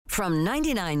From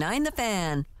 99.9 The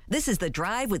Fan, this is The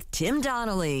Drive with Tim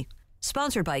Donnelly.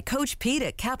 Sponsored by Coach Pete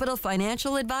at Capital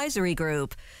Financial Advisory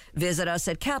Group. Visit us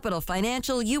at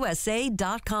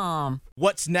capitalfinancialusa.com.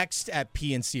 What's next at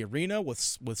PNC Arena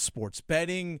with sports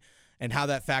betting and how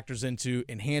that factors into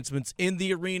enhancements in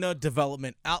the arena,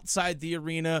 development outside the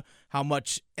arena, how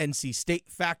much NC State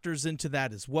factors into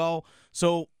that as well.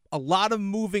 So a lot of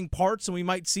moving parts, and we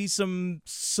might see some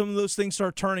of those things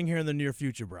start turning here in the near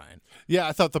future, Brian. Yeah,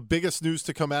 I thought the biggest news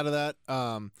to come out of that,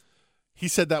 he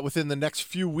said that within the next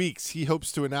few weeks, he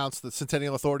hopes to announce that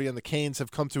Centennial Authority and the Canes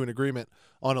have come to an agreement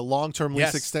on a long-term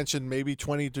lease extension, maybe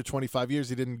 20 to 25 years.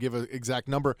 He didn't give an exact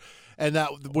number, and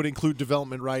that would include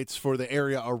development rights for the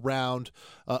area around,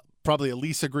 probably a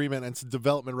lease agreement and some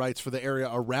development rights for the area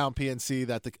around PNC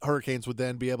that the Hurricanes would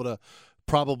then be able to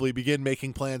probably begin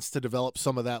making plans to develop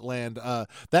some of that land.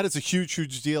 That is a huge,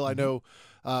 huge deal. I know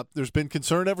there's been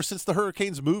concern ever since the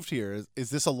Hurricanes moved here. Is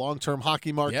this a long-term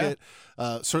hockey market?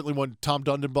 Yeah. Certainly when Tom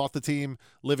Dundon bought the team,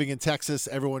 living in Texas,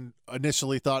 everyone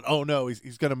initially thought, oh, no,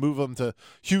 he's going to move them to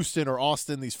Houston or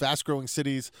Austin, these fast-growing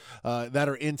cities that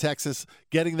are in Texas.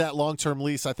 Getting that long-term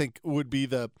lease, I think, would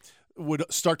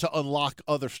start to unlock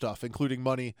other stuff, including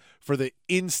money for the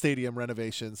in-stadium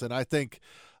renovations. And I think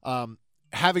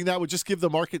having that would just give the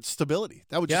market stability.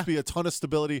 That would just be a ton of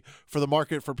stability for the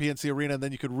market for PNC Arena, and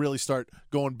then you could really start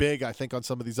going big, I think, on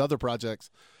some of these other projects.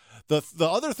 The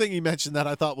other thing he mentioned that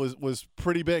I thought was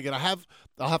pretty big, and I'll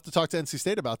have to talk to NC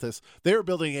State about this. They are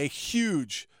building a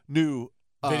huge new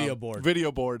video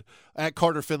board at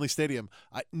Carter Finley Stadium.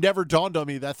 It never dawned on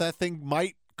me that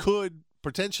thing could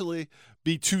potentially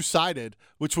be two-sided,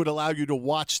 which would allow you to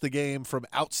watch the game from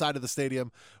outside of the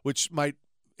stadium, which might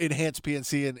enhance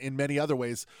PNC in many other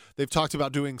ways. They've talked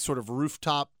about doing sort of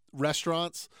rooftop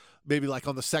restaurants, maybe like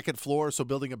on the second floor, so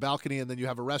building a balcony and then you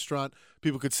have a restaurant.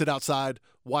 People could sit outside,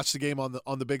 watch the game on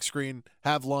the big screen,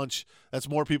 have lunch. That's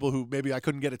more people who maybe I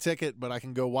couldn't get a ticket, but I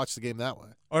can go watch the game that way.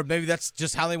 Or maybe that's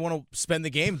just how they want to spend the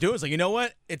game. It's like, you know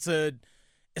what?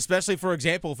 Especially for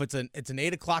example, if it's an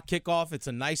 8 o'clock kickoff, it's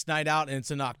a nice night out, and it's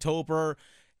in October.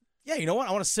 Yeah, you know what?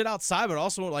 I want to sit outside, but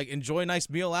also like enjoy a nice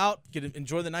meal out,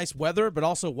 enjoy the nice weather, but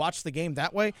also watch the game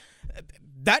that way.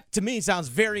 That to me sounds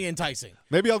very enticing.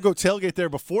 Maybe I'll go tailgate there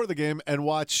before the game and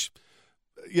watch,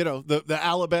 the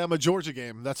Alabama-Georgia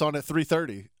game that's on at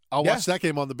 3:30. I'll watch that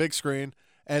game on the big screen.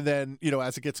 And then,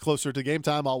 as it gets closer to game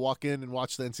time, I'll walk in and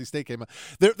watch the NC State game.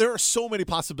 There are so many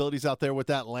possibilities out there with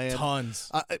that land. Tons.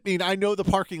 I mean, I know the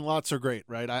parking lots are great,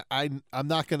 right? I'm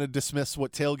not going to dismiss the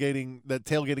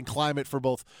tailgating climate for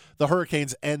both the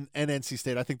Hurricanes and NC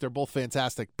State. I think they're both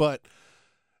fantastic. But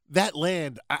that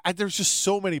land, there's just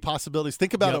so many possibilities.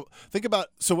 Think about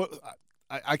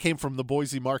I came from the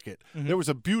Boise market. Mm-hmm. There was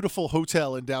a beautiful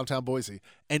hotel in downtown Boise,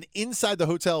 and inside the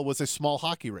hotel was a small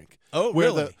hockey rink. Oh,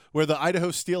 really? Where the Idaho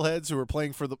Steelheads, who were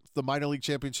playing for the minor league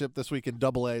championship this week in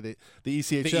AA, the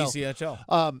ECHL. The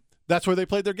ECHL. That's where they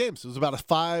played their games. It was about a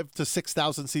 5,000 to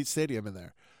 6,000 seat stadium in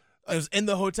there. It was in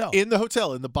the hotel. In the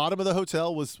hotel. In the bottom of the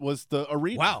hotel was the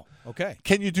arena. Wow. Okay.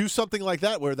 Can you do something like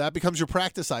that where that becomes your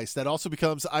practice ice? That also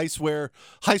becomes ice where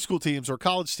high school teams or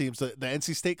college teams, the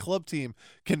NC State club team,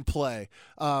 can play.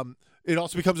 It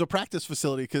also becomes a practice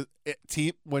facility because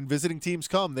when visiting teams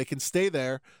come, they can stay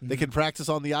there. Mm-hmm. They can practice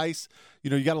on the ice.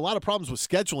 You got a lot of problems with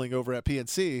scheduling over at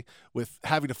PNC with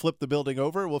having to flip the building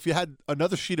over. Well, if you had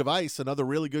another sheet of ice, another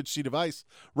really good sheet of ice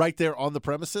right there on the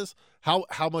premises, how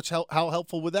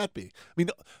helpful would that be? I mean,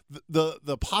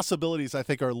 the possibilities, I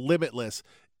think, are limitless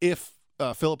if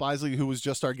Philip Isley, who was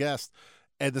just our guest,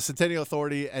 and the Centennial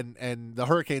Authority and the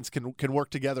Hurricanes can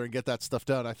work together and get that stuff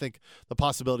done. I think the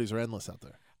possibilities are endless out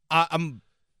there.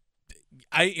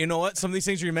 You know what? Some of these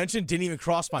things you mentioned didn't even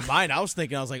cross my mind. I was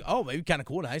like, oh, maybe kind of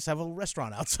cool. Nice to have a little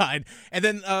restaurant outside. And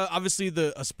then obviously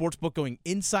a sports book going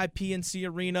inside PNC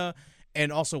Arena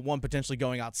and also one potentially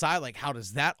going outside. Like, how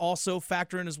does that also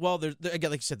factor in as well?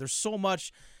 Again, like you said, there's so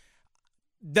much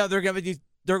that there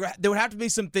would have to be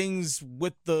some things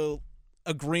with the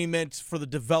agreement for the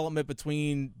development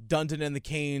between Dundon and the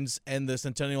Canes and the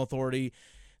Centennial Authority,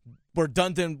 where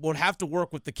Dundon would have to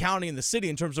work with the county and the city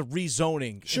in terms of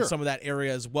rezoning in some of that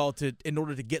area as well in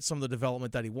order to get some of the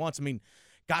development that he wants. I mean,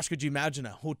 gosh, could you imagine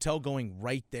a hotel going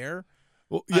right there?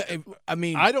 Well, yeah, I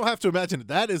mean, I don't have to imagine it.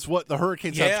 That is what the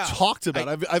Hurricanes have talked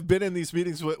about. I've been in these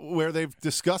meetings where they've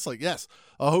discussed, like, yes,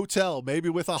 a hotel, maybe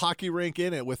with a hockey rink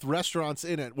in it, with restaurants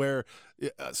in it, where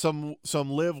some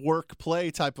live, work, play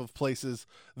type of places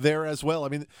there as well. I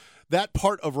mean, that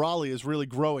part of Raleigh is really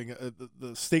growing.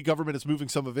 The state government is moving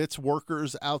some of its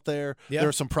workers out there. Yeah. There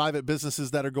are some private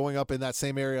businesses that are going up in that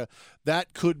same area.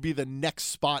 That could be the next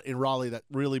spot in Raleigh that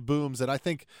really booms. And I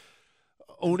think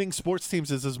owning sports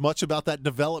teams is as much about that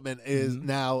development is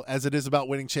now as it is about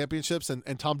winning championships,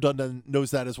 and Tom Dundon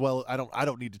knows that as well. I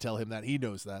don't need to tell him that. He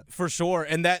knows that. For sure,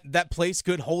 and that place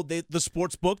could hold the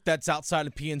sports book that's outside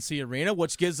of PNC Arena,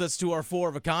 which gives us to our 4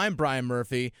 of a kind, Brian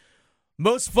Murphy.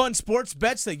 Most fun sports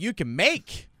bets that you can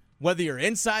make. Whether you're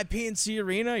inside PNC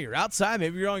Arena, you're outside,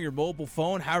 maybe you're on your mobile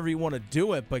phone, however you want to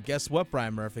do it. But guess what,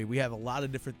 Brian Murphy? We have a lot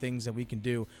of different things that we can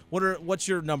do. What's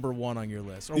your number one on your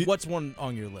list? Or what's one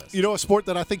on your list? You know, a sport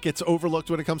that I think gets overlooked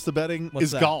when it comes to betting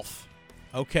is golf.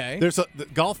 Okay.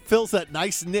 Golf fills that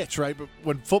nice niche, right? But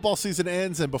when football season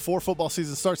ends and before football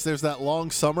season starts, there's that long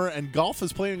summer, and golf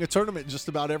is playing a tournament just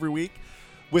about every week.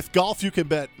 With golf, you can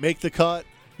bet make the cut,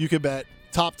 you can bet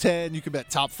top 10, you can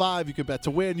bet top 5, you can bet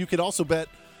to win. You can also bet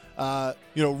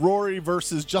Rory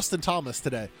versus Justin Thomas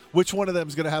today. Which one of them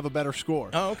is going to have a better score?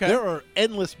 Oh, okay. There are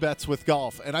endless bets with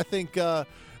golf, and I think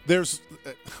there's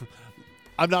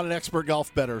I'm not an expert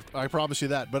golf bettor, I promise you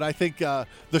that, but I think the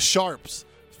sharps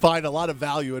find a lot of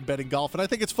value in betting golf, and I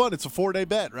think it's fun. It's a 4-day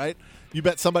bet, right? You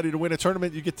bet somebody to win a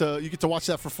tournament, you get to watch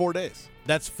that for 4 days.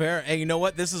 That's fair. And you know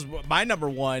what? This is my number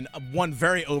one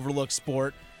very overlooked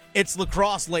sport. It's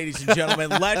lacrosse, ladies and gentlemen.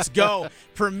 Let's go.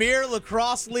 Premier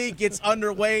Lacrosse League gets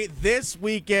underway this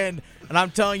weekend, and I'm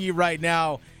telling you right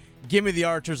now, give me the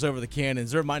Archers over the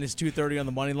Cannons. They're minus 230 on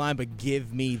the money line, but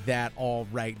give me that all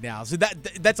right now. So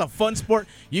that's a fun sport.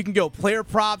 You can go player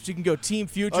props. You can go team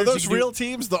futures. Are those real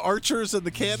teams, the Archers and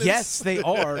the Cannons? Yes, they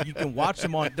are. You can watch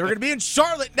them on. They're going to be in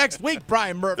Charlotte next week,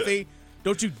 Brian Murphy.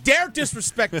 Don't you dare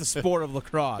disrespect the sport of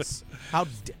lacrosse. How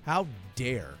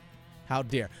dare. How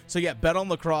dare. So, yeah, bet on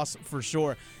lacrosse for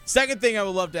sure. Second thing I would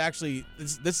love to actually,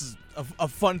 this is a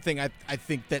fun thing I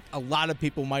think that a lot of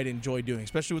people might enjoy doing,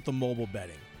 especially with the mobile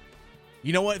betting.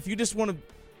 You know what? If you just want to,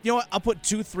 you know what? I'll put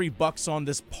 $2-3 on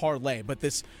this parlay, but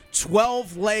this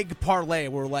 12-leg parlay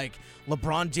where, like,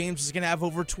 LeBron James is going to have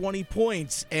over 20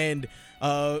 points and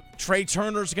Trey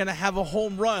Turner's going to have a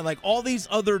home run. Like, all these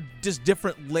other just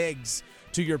different legs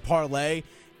to your parlay,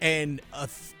 and a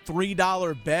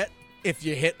 $3 bet if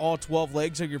you hit all 12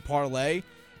 legs of your parlay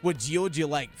would yield you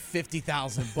like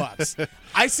 $50,000.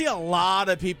 I see a lot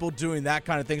of people doing that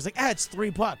kind of thing. It's like, it's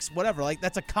 $3, whatever. Like,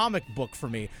 that's a comic book for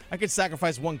me. I could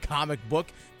sacrifice one comic book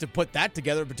to put that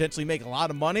together and potentially make a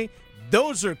lot of money.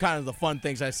 Those are kind of the fun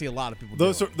things I see a lot of people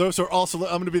doing. Those are also,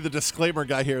 I'm going to be the disclaimer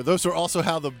guy here. Those are also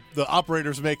how the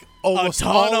operators make almost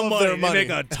all of their money. They make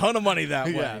a ton of money that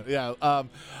way. Yeah.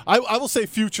 I will say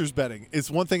futures betting is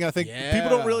one thing I think people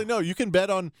don't really know. You can bet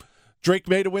on Drake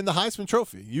May to win the Heisman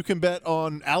Trophy. You can bet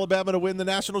on Alabama to win the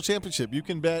national championship. You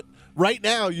can bet right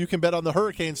now. You can bet on the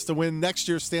Hurricanes to win next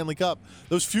year's Stanley Cup.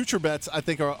 Those future bets, I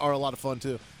think, are a lot of fun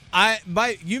too.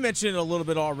 You mentioned it a little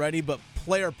bit already, but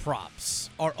player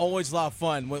props are always a lot of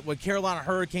fun. When Carolina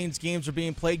Hurricanes games are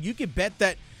being played, you can bet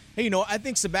that, hey, I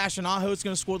think Sebastian Aho is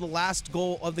going to score the last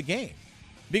goal of the game.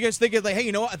 Because they get like,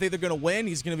 hey, I think they're going to win.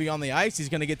 He's going to be on the ice. He's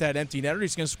going to get that empty netter.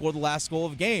 He's going to score the last goal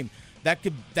of the game. That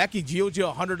could yield you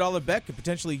a $100 bet, could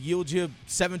potentially yield you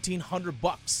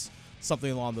 $1,700,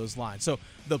 something along those lines. So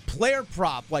the player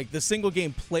prop, like the single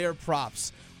game player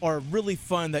props, are really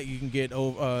fun that you can get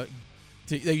that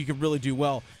you can really do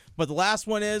well. But the last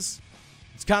one is,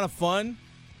 it's kind of fun.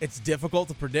 It's difficult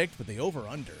to predict, but the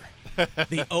over/under.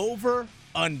 The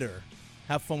over/under.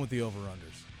 Have fun with the over/unders.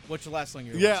 What's your last thing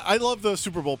you're watching? I love those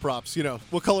Super Bowl props.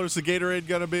 What color is the Gatorade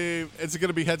going to be? Is it going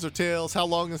to be heads or tails? How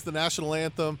long is the national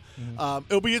anthem?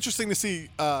 It'll be interesting to see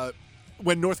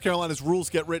when North Carolina's rules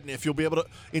get written. If you'll be able to,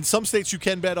 in some states you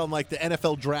can bet on like the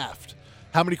NFL draft.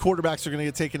 How many quarterbacks are going to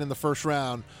get taken in the first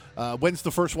round? When's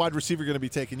the first wide receiver going to be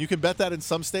taken? You can bet that in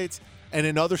some states, and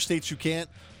in other states you can't.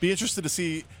 Be interested to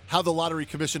see how the Lottery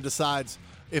Commission decides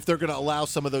if they're going to allow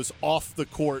some of those off the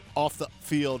court, off the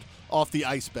field, off the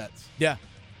ice bets. Yeah.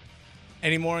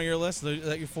 Any more on your list? Is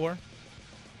that your 4?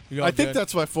 I think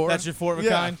that's my 4. That's your 4 of a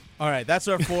kind? All right, that's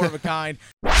our 4 of a kind.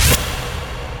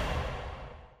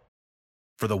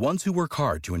 For the ones who work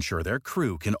hard to ensure their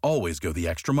crew can always go the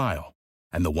extra mile,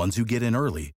 and the ones who get in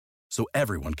early so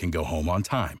everyone can go home on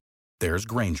time, there's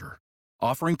Grainger,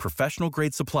 offering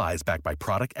professional-grade supplies backed by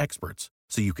product experts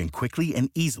so you can quickly and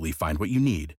easily find what you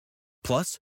need.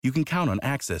 Plus, you can count on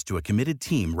access to a committed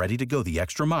team ready to go the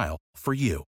extra mile for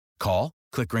you. Call,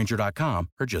 click Grainger.com,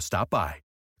 or just stop by.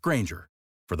 Grainger,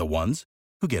 for the ones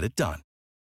who get it done.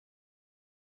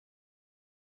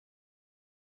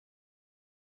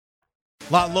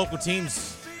 A lot of local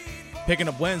teams picking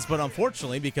up wins, but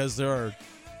unfortunately, because there are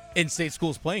in-state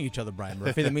schools playing each other, Brian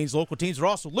Murphy, that means local teams are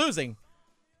also losing.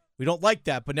 We don't like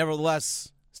that, but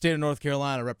nevertheless, state of North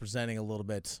Carolina representing a little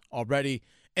bit already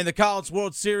in the College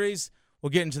World Series.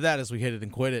 We'll get into that as we hit it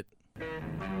and quit it.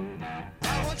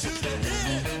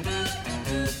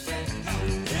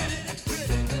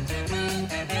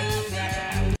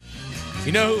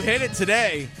 You know who hit it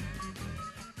today?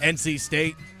 NC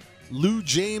State. Lou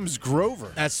James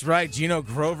Grover. That's right, Gino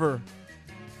Grover.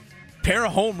 Pair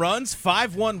of home runs,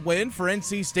 5-1 win for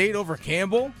NC State over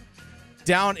Campbell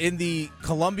down in the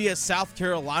Columbia, South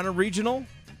Carolina regional,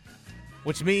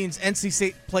 which means NC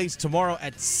State plays tomorrow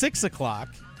at 6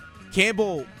 o'clock.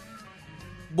 Campbell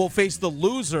will face the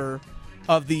loser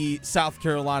of the South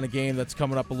Carolina game that's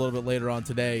coming up a little bit later on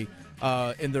today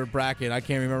in their bracket. I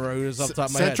can't remember who it is off the top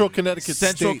of my head. Central Connecticut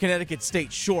State. Central Connecticut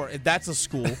State, sure. That's a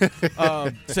school.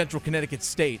 Central Connecticut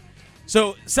State.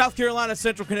 So South Carolina,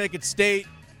 Central Connecticut State.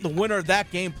 The winner of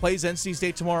that game plays NC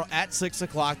State tomorrow at 6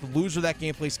 o'clock. The loser of that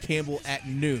game plays Campbell at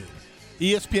noon.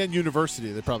 ESPN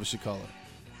University, they probably should call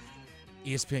it.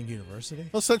 ESPN University?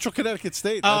 Well, Central Connecticut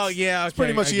State. Oh, yeah. Okay. It's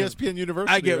pretty much ESPN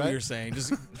University. I get right? what you're saying.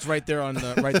 It's right there on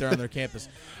their campus.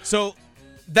 So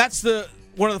that's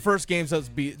one of the first games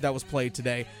that was played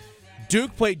today.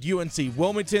 Duke played UNC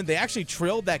Wilmington. They actually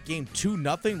trailed that game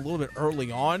 2-0 a little bit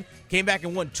early on. Came back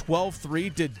and won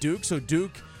 12-3 to Duke. So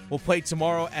Duke will play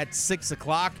tomorrow at 6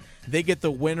 o'clock. They get the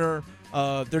winner.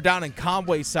 They're down in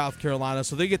Conway, South Carolina.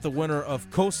 So they get the winner of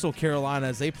Coastal Carolina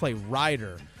as they play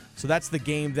Rider. So that's the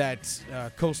game that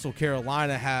Coastal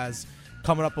Carolina has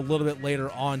coming up a little bit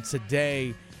later on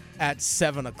today at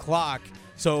 7 o'clock.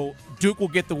 So Duke will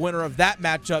get the winner of that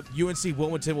matchup. UNC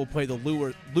Wilmington will play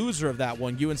the loser of that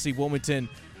one. UNC Wilmington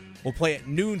will play at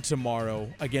noon tomorrow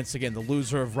against, again, the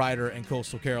loser of Rider and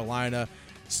Coastal Carolina.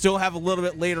 Still have a little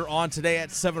bit later on today at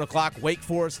 7 o'clock. Wake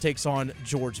Forest takes on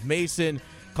George Mason.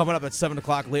 Coming up at 7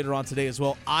 o'clock later on today as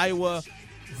well. Iowa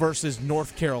versus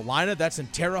North Carolina. That's in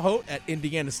Terre Haute at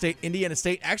Indiana State. Indiana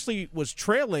State actually was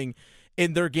trailing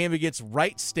in their game against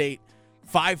Wright State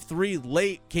 5-3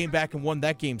 late, came back and won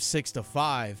that game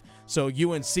 6-5. So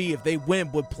UNC, if they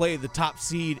win, would play the top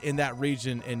seed in that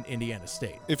region in Indiana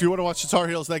State. If you want to watch the Tar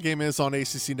Heels, that game is on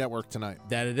ACC Network tonight.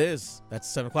 That it is. That's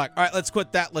 7 o'clock. All right, let's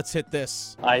quit that. Let's hit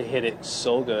this. I hit it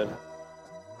so good.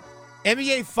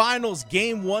 NBA Finals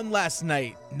Game 1 last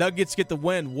night. Nuggets get the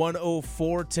win,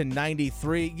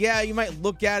 104-93. Yeah, you might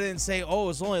look at it and say, oh,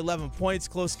 it's only 11 points,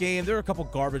 close game. There were a couple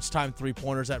garbage time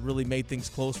three-pointers that really made things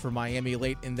close for Miami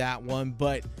late in that one.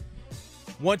 But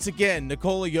once again,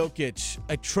 Nikola Jokic,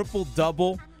 a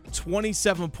triple-double,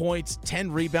 27 points,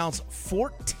 10 rebounds,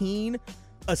 14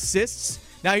 assists.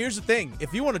 Now, here's the thing.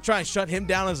 If you want to try and shut him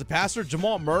down as a passer,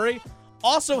 Jamal Murray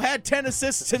also had 10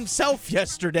 assists himself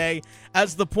yesterday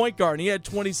as the point guard, and he had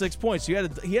 26 points. So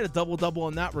he had a double-double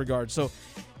in that regard. So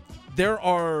there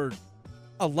are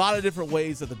a lot of different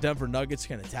ways that the Denver Nuggets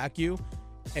can attack you,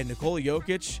 and Nikola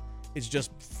Jokic is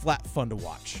just flat fun to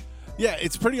watch. Yeah,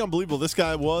 it's pretty unbelievable. This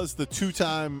guy was the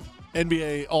two-time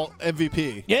NBA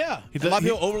MVP. Yeah, a lot of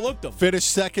people overlooked him. Finished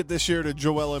second this year to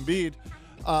Joel Embiid.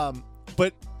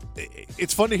 But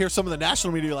it's fun to hear some of the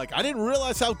national media like, I didn't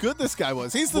realize how good this guy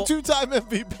was. He's the two-time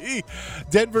MVP.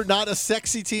 Denver, not a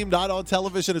sexy team, not on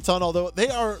television a ton, although they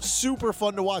are super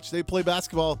fun to watch. They play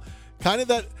basketball kind of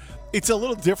that – it's a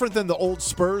little different than the old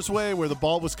Spurs way where the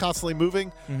ball was constantly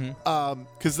moving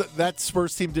because that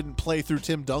Spurs team didn't play through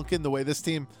Tim Duncan the way this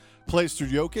team plays through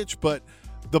Jokic, but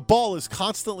the ball is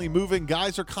constantly moving.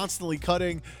 Guys are constantly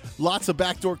cutting. Lots of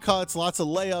backdoor cuts, lots of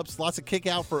layups, lots of kick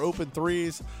out for open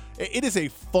threes. It is a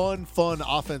fun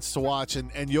offense to watch,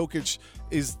 and Jokic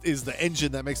is the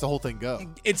engine that makes the whole thing go.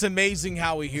 It's amazing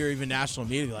how we hear even national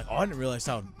media like, oh, I didn't realize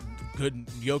how good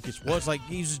Jokic was. Like,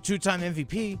 he's a two-time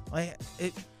MVP.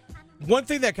 One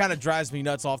thing that kind of drives me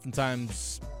nuts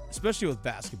oftentimes, especially with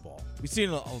basketball, we see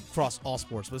it across all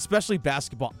sports, but especially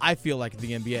basketball, I feel like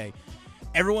the NBA,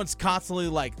 everyone's constantly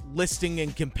like listing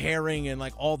and comparing and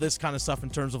like all this kind of stuff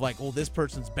in terms of like, oh, this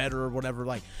person's better or whatever.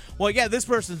 Like, well, yeah, this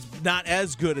person's not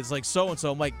as good as like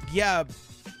so-and-so. I'm like, yeah,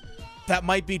 that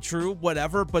might be true,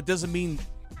 whatever, but doesn't mean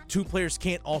two players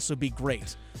can't also be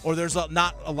great or there's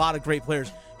not a lot of great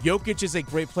players. Jokic is a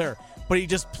great player, but he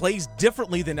just plays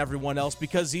differently than everyone else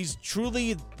because he's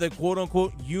truly the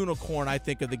quote-unquote unicorn, I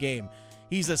think, of the game.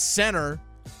 He's a center,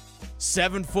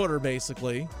 7-footer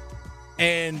basically,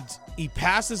 and he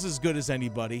passes as good as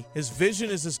anybody. His vision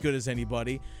is as good as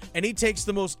anybody, and he takes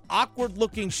the most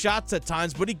awkward-looking shots at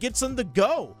times, but he gets them to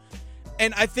go.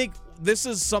 And I think this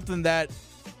is something that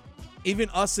even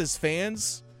us as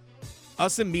fans,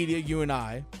 us in media, you and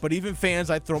I, but even fans,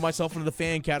 I throw myself into the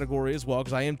fan category as well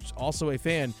because I am also a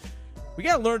fan. We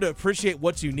got to learn to appreciate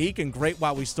what's unique and great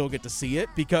while we still get to see it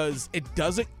because it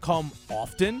doesn't come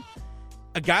often.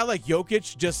 A guy like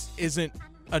Jokic just isn't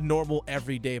a normal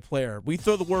everyday player. We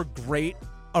throw the word great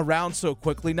around so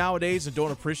quickly nowadays and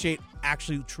don't appreciate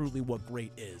actually truly what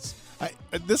great is.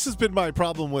 This has been my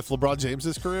problem with LeBron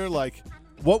James's career. Like,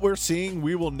 what we're seeing,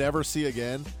 we will never see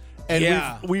again.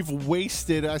 And we've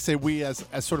wasted, I say we as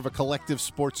sort of a collective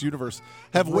sports universe,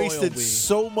 have wasted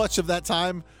so much of that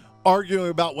time arguing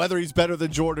about whether he's better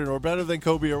than Jordan or better than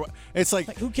Kobe. It's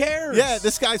like, who cares? Yeah,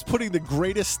 this guy's putting the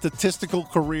greatest statistical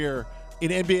career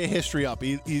in NBA history up.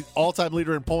 He's all-time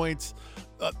leader in points,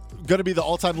 going to be the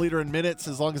all-time leader in minutes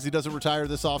as long as he doesn't retire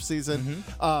this offseason.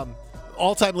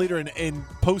 All-time leader in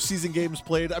postseason games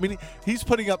played. I mean, he's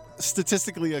putting up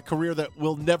statistically a career that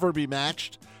will never be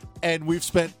matched, and we've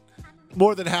spent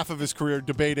more than half of his career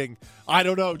debating, I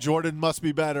don't know, Jordan must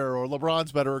be better, or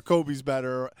LeBron's better, or Kobe's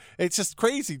better. It's just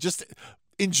crazy. Just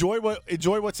enjoy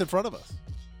what's in front of us.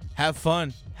 Have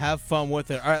fun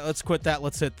with it. All right, let's quit that.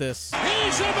 Let's hit this.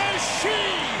 He's a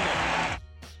machine.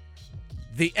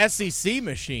 The SEC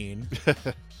machine,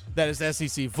 that is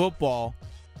SEC football.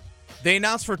 They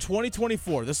announced for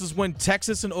 2024, this is when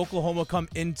Texas and Oklahoma come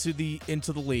into the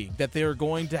league, that they are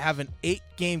going to have an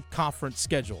 8-game conference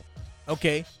schedule.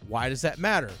 Okay, why does that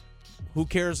matter? Who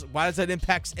cares? Why does that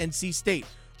impact NC State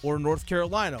or North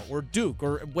Carolina or Duke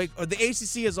or Wake or the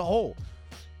ACC as a whole?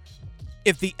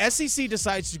 If the SEC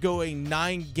decides to go a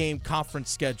 9-game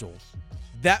conference schedule,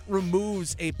 that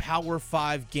removes a Power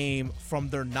 5 game from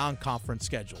their non-conference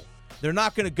schedule. They're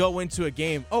not going to go into a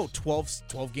game,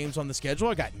 12 games on the schedule.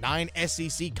 I got 9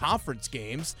 SEC conference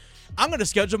games. I'm going to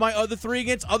schedule my other 3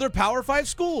 against other Power 5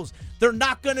 schools. They're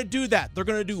not going to do that. They're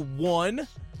going to do 1,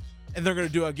 and they're going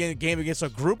to do a game against a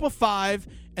group of 5,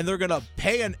 and they're going to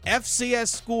pay an FCS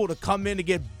school to come in to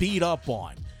get beat up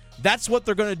on. That's what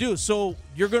they're going to do. So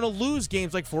you're going to lose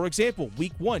games like, for example,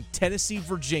 week 1, Tennessee,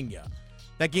 Virginia.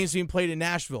 That game's being played in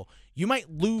Nashville. You might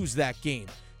lose that game.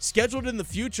 Scheduled in the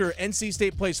future, NC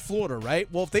State plays Florida, right?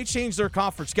 Well, if they change their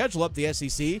conference schedule up, the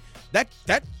SEC,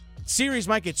 that series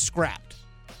might get scrapped.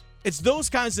 It's those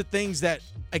kinds of things that,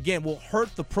 again, will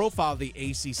hurt the profile of the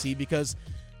ACC because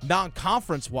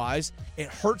non-conference-wise, it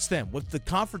hurts them. With the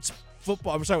college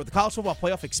football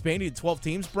playoff expanding to 12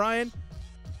 teams, Brian,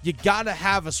 you got to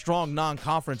have a strong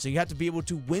non-conference, and you have to be able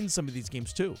to win some of these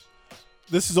games too.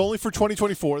 This is only for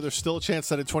 2024. There's still a chance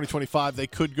that in 2025 they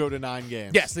could go to 9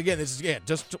 games. Yes, again, this is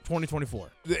just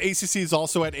 2024. The ACC is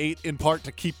also at 8 in part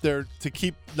to keep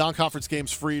non-conference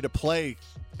games free to play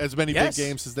as many big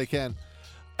games as they can.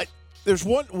 There's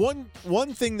one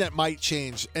thing that might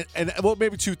change, and well,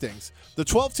 maybe 2 things. The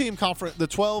 12-team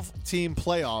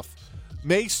playoff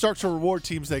may start to reward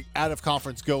teams that out of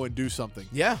conference go and do something.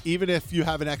 Yeah, even if you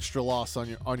have an extra loss on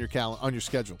your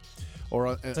schedule. Or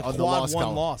on it's a on quad the loss 1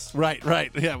 column. Loss.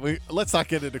 Right. Yeah, let's not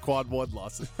get into quad 1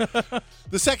 losses.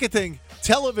 The second thing,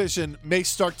 television may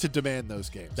start to demand those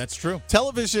games. That's true.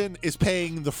 Television is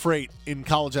paying the freight in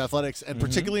college athletics and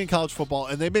particularly in college football,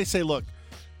 and they may say, look,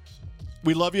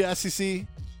 we love you, SEC.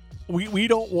 We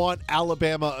don't want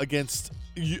Alabama against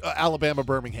Alabama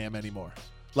Birmingham anymore.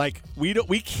 Like,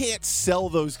 we can't sell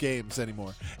those games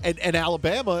anymore. And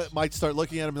Alabama might start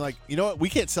looking at them and like, you know what, we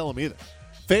can't sell them either.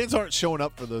 Fans aren't showing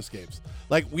up for those games.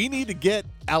 Like, we need to get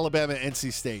Alabama,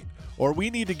 NC State, or we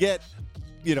need to get,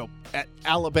 at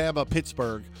Alabama,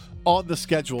 Pittsburgh on the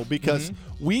schedule because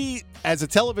we, as a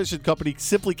television company,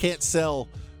 simply can't sell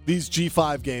these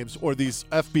G5 games or these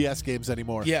FBS games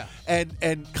anymore. Yeah. And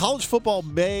college football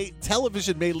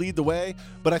television may lead the way,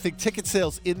 but I think ticket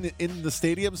sales in the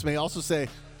stadiums may also say,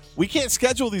 we can't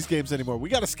schedule these games anymore. We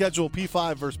got to schedule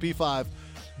P5 versus P5.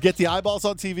 Get the eyeballs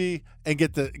on TV and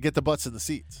get the butts in the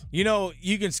seats.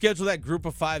 You can schedule that group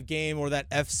of 5 game or that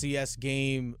FCS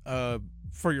game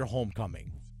for your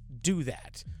homecoming. Do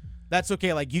that. That's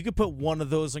okay. Like, you could put one of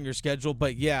those on your schedule,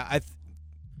 but yeah,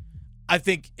 I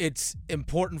think it's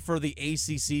important for the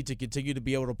ACC to continue to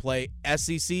be able to play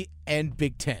SEC and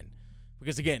Big Ten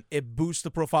because, again, it boosts the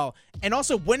profile. And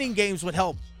also winning games would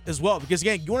help as well because,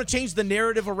 again, you want to change the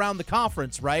narrative around the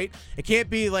conference, right? It can't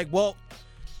be like, well,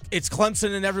 it's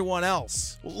Clemson and everyone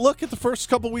else. Look at the first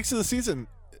couple weeks of the season.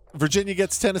 Virginia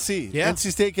gets Tennessee. Yeah.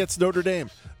 NC State gets Notre Dame.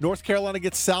 North Carolina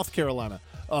gets South Carolina.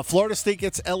 Florida State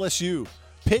gets LSU.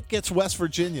 Pitt gets West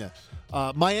Virginia.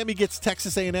 Miami gets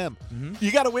Texas A&M.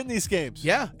 You got to win these games.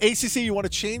 Yeah. ACC, you want to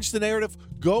change the narrative,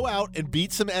 go out and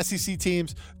beat some SEC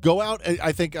teams. Go out,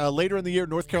 I think later in the year,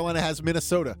 North Carolina has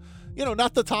Minnesota.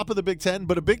 Not the top of the Big Ten,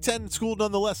 but a Big Ten school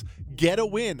nonetheless. Get a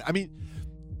win. I mean,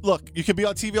 look, you can be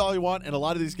on TV all you want, and a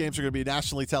lot of these games are going to be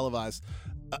nationally televised.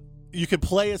 You can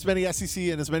play as many SEC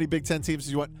and as many Big Ten teams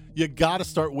as you want. You got to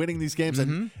start winning these games,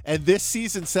 and this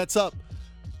season sets up.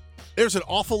 There's an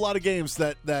awful lot of games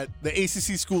that the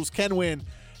ACC schools can win,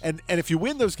 and if you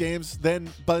win those games, then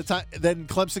by the time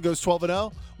Clemson goes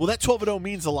 12-0, well, that 12-0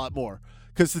 means a lot more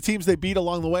because the teams they beat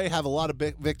along the way have a lot of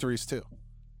big victories too.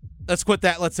 Let's quit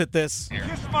that. Let's hit this.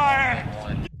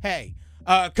 Hey,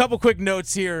 a couple quick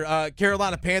notes here.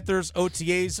 Carolina Panthers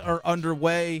OTAs are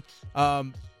underway.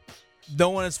 No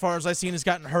one, as far as I've seen, has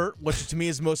gotten hurt, which to me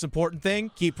is the most important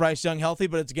thing. Keep Bryce Young healthy,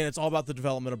 but it's all about the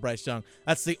development of Bryce Young.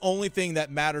 That's the only thing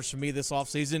that matters for me this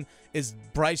offseason is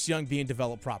Bryce Young being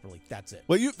developed properly. That's it.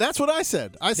 Well, that's what I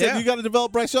said. I said you got to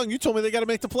develop Bryce Young. You told me they got to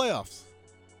make the playoffs.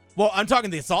 Well, I'm talking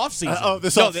this offseason.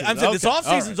 This offseason. I'm saying this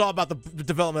offseason's all about the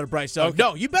development of Bryce Young. Okay.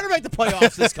 No, you better make the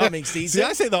playoffs this coming season. See,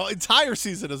 I say the entire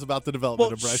season is about the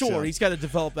development of Bryce Young. Sure, he's got to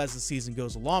develop as the season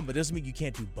goes along, but it doesn't mean you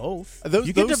can't do both.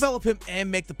 You can develop him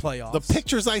and make the playoffs. The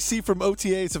pictures I see from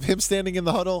OTAs of him standing in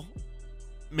the huddle,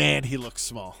 man, he looks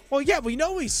small. Well, yeah, we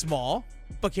know he's small,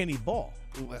 but can he ball?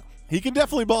 Well, he can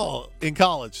definitely ball in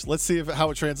college. Let's see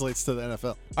how it translates to the NFL.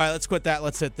 All right, let's quit that.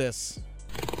 Let's hit this.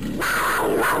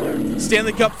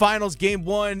 Stanley Cup Finals Game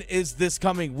 1 is this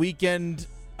coming weekend.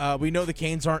 We know the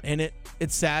Canes aren't in it.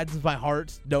 It saddens my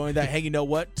heart knowing that, hey, you know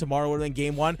what? Tomorrow would have been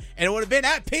Game 1, and it would have been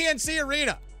at PNC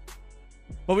Arena.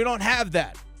 But we don't have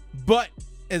that. But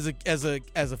as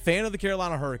a fan of the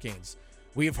Carolina Hurricanes,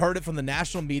 we have heard it from the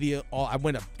national media.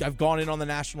 I've gone in on the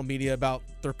national media about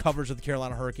their coverage of the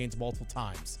Carolina Hurricanes multiple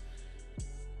times.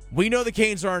 We know the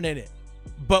Canes aren't in it.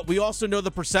 But we also know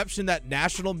the perception that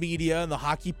national media and the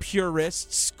hockey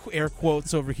purists, air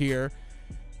quotes over here,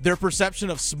 their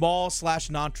perception of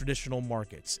small/non-traditional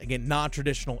markets. Again,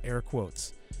 non-traditional air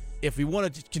quotes. If we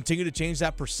want to continue to change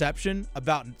that perception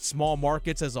about small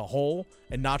markets as a whole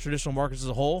and non-traditional markets as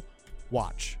a whole,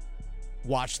 watch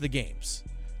the games.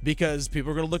 Because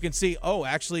people are going to look and see,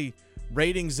 actually,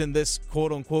 ratings in this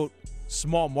quote-unquote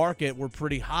small market were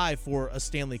pretty high for a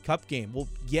Stanley Cup game. Well,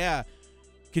 yeah.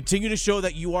 Continue to show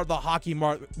that you are the hockey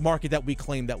market that we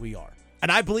claim that we are. And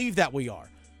I believe that we are.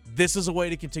 This is a way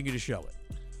to continue to show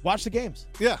it. Watch the games.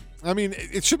 Yeah. I mean,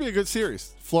 it should be a good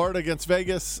series. Florida against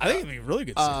Vegas. I think it'll be a really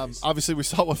good series. Obviously, we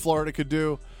saw what Florida could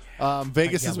do.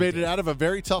 Vegas has made it out of a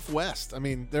very tough West. I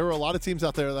mean, there were a lot of teams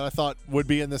out there that I thought would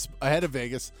be in this ahead of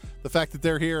Vegas. The fact that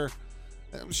they're here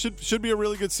should be a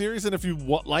really good series. And if you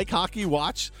like hockey,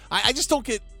 watch. I just don't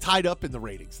get tied up in the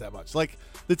ratings that much. Like,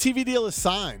 the TV deal is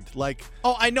signed.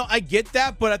 I know, I get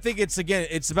that, but I think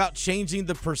it's about changing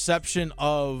the perception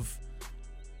of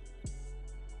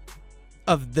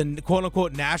the quote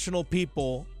unquote national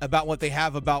people about what they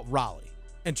have about Raleigh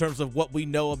in terms of what we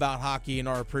know about hockey and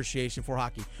our appreciation for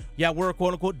hockey. Yeah, we're a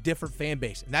quote unquote different fan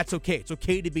base, and that's okay. It's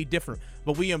okay to be different,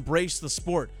 but we embrace the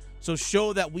sport. So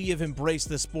show that we have embraced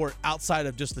the sport outside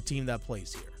of just the team that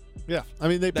plays here. Yeah, I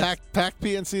mean, they packed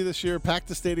PNC this year, packed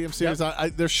the Stadium Series.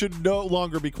 Yep. There should no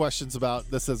longer be questions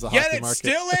about this as a hockey market.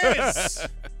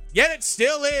 Yet it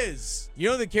still is. You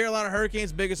know the Carolina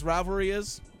Hurricanes' biggest rivalry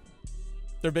is?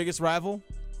 Their biggest rival?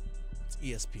 It's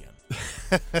ESPN.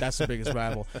 That's their biggest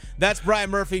rival. That's Brian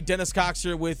Murphy, Dennis Cox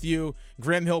here with you.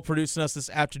 Graham Hill producing us this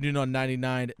afternoon on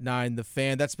 99.9 The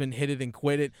Fan. That's been Hit It and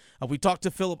Quit It. We talked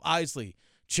to Philip Isley,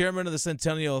 chairman of the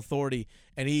Centennial Authority,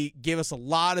 and he gave us a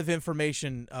lot of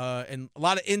information and a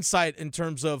lot of insight in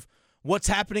terms of what's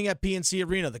happening at PNC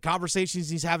Arena, the conversations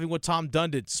he's having with Tom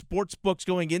Dundon, sports books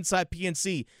going inside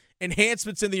PNC,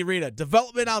 enhancements in the arena,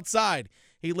 development outside.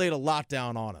 He laid a lot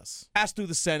down on us. Passed through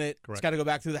the Senate. Correct. It's got to go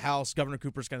back through the House. Governor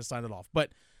Cooper's going to sign it off. But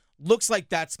looks like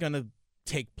that's going to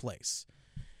take place.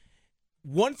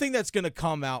 One thing that's going to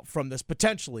come out from this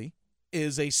potentially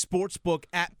is a sports book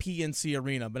at PNC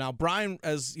Arena. But now, Brian,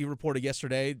 as you reported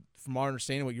yesterday, from our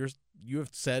understanding, what you have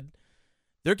said,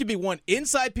 there could be one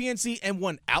inside PNC and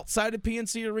one outside of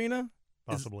PNC Arena?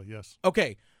 Possibly, yes.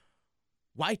 Okay.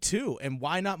 Why two, and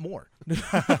why not more?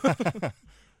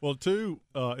 Well, two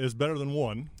is better than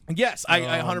one. Yes, I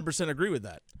 100% agree with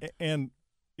that. And,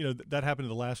 that happened at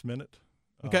the last minute.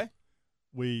 Okay.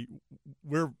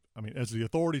 As the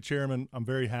authority chairman, I'm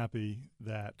very happy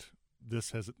that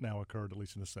this has now occurred, at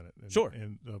least in the Senate. Sure.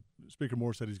 And Speaker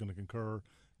Moore said he's going to concur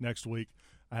next week.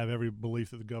 I have every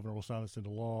belief that the governor will sign this into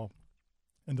law,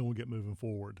 and then we'll get moving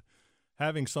forward.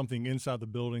 Having something inside the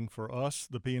building for us,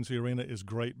 the PNC Arena, is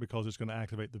great because it's going to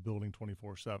activate the building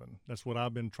 24/7. That's what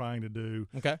I've been trying to do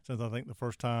since I think the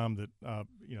first time that I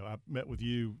met with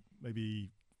you,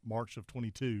 maybe March of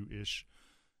 22-ish.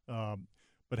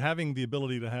 But having the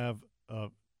ability to have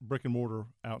brick and mortar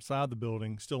outside the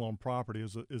building, still on property,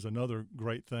 is another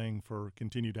great thing for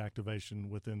continued activation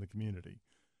within the community.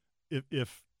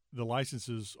 If the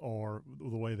licenses are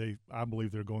the way I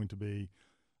believe they're going to be,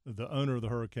 the owner of the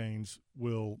Hurricanes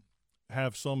will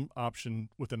have some option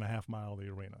within a half mile of the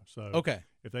arena. So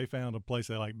if they found a place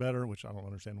they like better, which I don't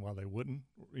understand why they wouldn't,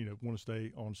 want to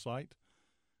stay on site,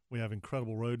 We have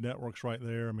incredible road networks right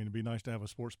there. I mean, it'd be nice to have a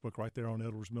sports book right there on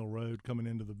Edwards Mill Road coming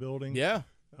into the building. Yeah.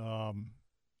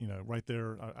 Right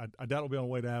there. I doubt it'll be on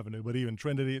Wade Avenue, but even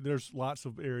Trinity, there's lots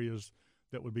of areas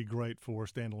that would be great for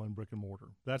standalone brick and mortar.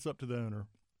 That's up to the owner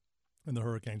and the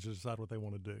Hurricanes to decide what they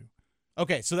want to do.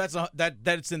 Okay, so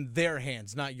that's in their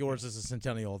hands, not yours as a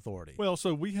Centennial Authority. Well,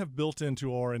 so we have built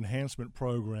into our enhancement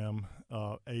program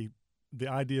the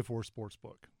idea for a sports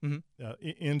book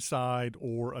inside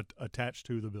or attached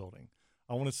to the building.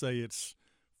 I want to say it's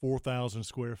 4,000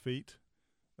 square feet.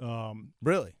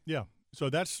 Really? Yeah. So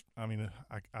that's, I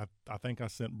think I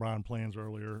sent Brian plans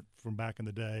earlier from back in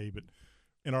the day, but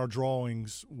in our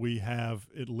drawings, we have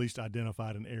at least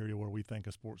identified an area where we think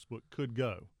a sports book could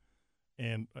go.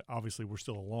 And obviously, we're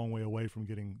still a long way away from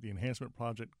getting the enhancement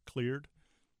project cleared,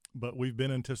 but we've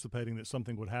been anticipating that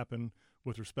something would happen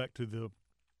with respect to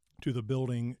the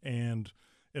building, and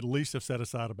at least have set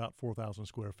aside about 4,000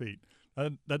 square feet.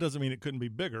 That doesn't mean it couldn't be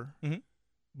bigger,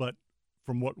 but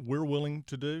from what we're willing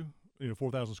to do,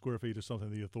 4,000 square feet is something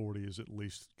the authority is at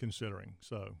least considering.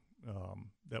 So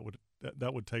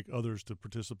that would take others to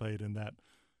participate in that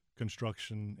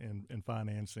construction and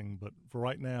financing. But for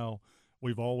right now,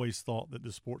 we've always thought that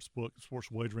the sports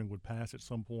wagering would pass at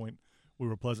some point. We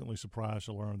were pleasantly surprised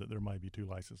to learn that there might be 2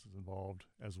 licenses involved,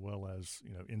 as well as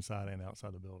inside and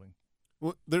outside the building.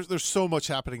 Well, there's so much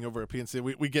happening over at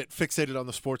PNC. We get fixated on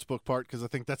the sports book part because I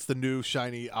think that's the new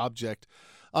shiny object.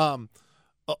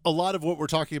 A lot of what we're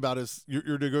talking about is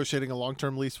you're negotiating a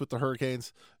long-term lease with the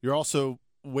Hurricanes. You're also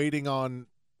waiting on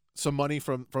some money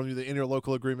from the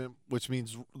interlocal agreement, which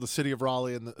means the city of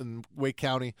Raleigh and Wake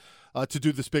County to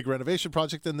do this big renovation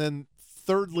project. And then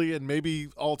thirdly, and maybe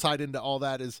all tied into all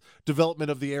that, is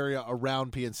development of the area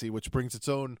around PNC, which brings its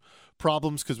own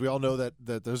problems because we all know that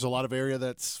there's a lot of area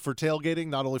that's for tailgating,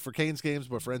 not only for Canes games,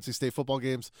 but for NC State football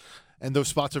games. And those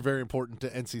spots are very important to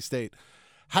NC State.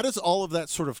 How does all of that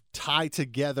sort of tie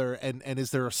together, and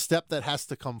is there a step that has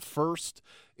to come first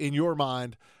in your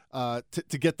mind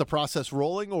to get the process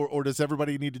rolling, or does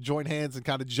everybody need to join hands and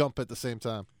kind of jump at the same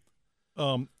time?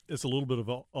 It's a little bit of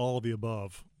all of the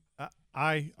above.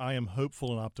 I am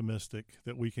hopeful and optimistic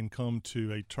that we can come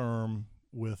to a term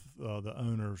with the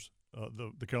owners,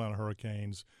 the Carolina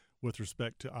Hurricanes, with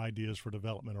respect to ideas for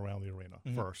development around the arena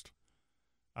first.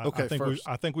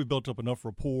 I think we built up enough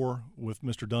rapport with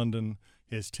Mr. Dundon,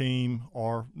 his team.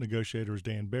 Our negotiator is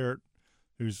Dan Barrett,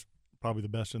 who's probably the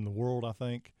best in the world, I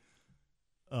think.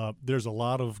 There's a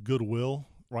lot of goodwill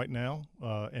right now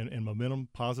and momentum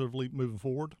positively moving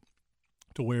forward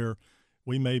to where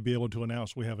we may be able to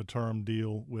announce we have a term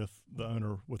deal with the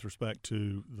owner with respect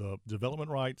to the development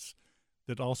rights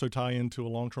that also tie into a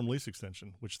long-term lease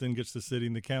extension, which then gets the city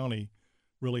and the county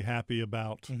really happy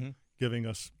about giving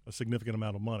us a significant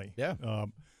amount of money. Yeah.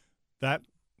 That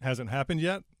hasn't happened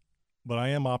yet, but I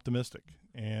am optimistic,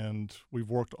 and we've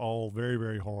worked all very,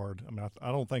 very hard. I mean,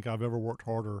 I don't think I've ever worked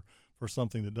harder for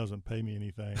something that doesn't pay me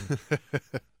anything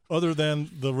other than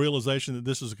the realization that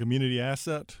this is a community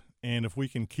asset, and if we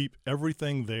can keep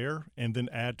everything there and then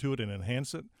add to it and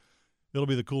enhance it, it'll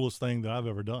be the coolest thing that I've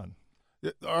ever done.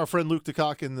 Our friend Luke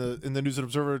DeCock in the News and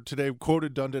Observer today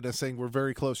quoted Dundon as saying we're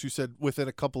very close. You said within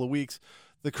a couple of weeks.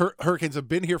 The Hurricanes have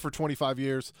been here for 25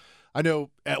 years. I know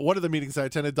at one of the meetings I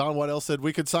attended, Don Waddell said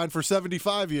we could sign for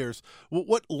 75 years.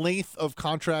 What length of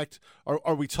contract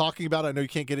are we talking about? I know you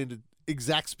can't get into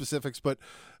exact specifics, but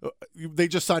they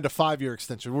just signed a 5-year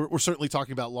extension. We're certainly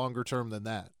talking about longer term than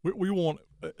that. We want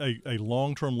a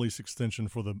long-term lease extension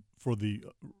for the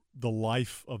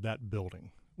life of that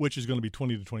building, which is going to be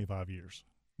 20 to 25 years.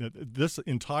 Now, this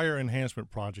entire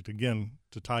enhancement project, again,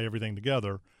 to tie everything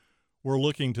together, we're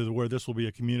looking to where this will be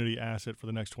a community asset for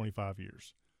the next 25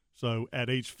 years. So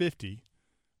at age 50,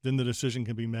 then the decision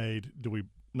can be made, do we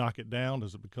knock it down?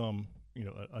 Does it become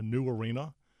a new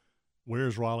arena?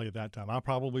 Where's Raleigh at that time? I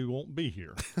probably won't be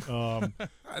here. Don't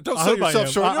sell yourself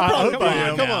short. I hope I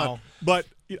am. Come on. But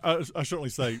I certainly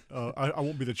say I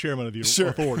won't be the chairman of the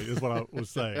authority is what I was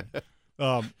saying.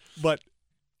 But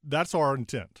that's our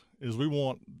intent, is we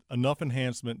want enough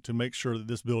enhancement to make sure that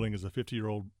this building is a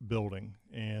 50-year-old building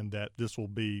and that this will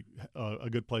be a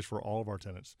good place for all of our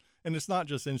tenants. And it's not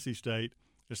just NC State.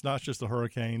 It's not just the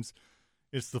Hurricanes.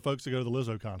 It's the folks that go to the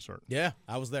Lizzo concert. Yeah,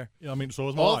 I was there. I mean, so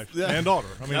was my wife and daughter.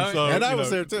 I mean, and I was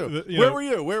there too. Where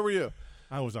were you?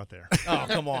 I was not there. Oh,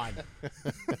 come on.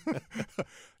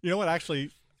 You know what? Actually,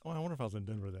 I wonder if I was in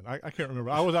Denver then. I can't remember.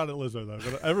 I was out at Lizzo,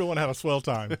 though. But everyone had a swell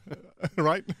time,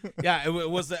 right? Yeah, it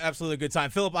was absolutely a good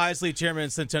time. Philip Isley, Chairman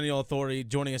of Centennial Authority,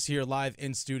 joining us here live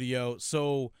in studio.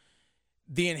 So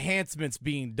the enhancements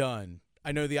being done,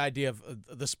 I know the idea of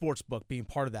the sports book being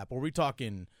part of that, but are we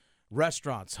talking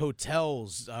restaurants,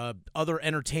 hotels, other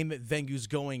entertainment venues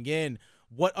going in.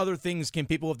 What other things can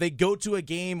people, if they go to a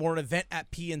game or an event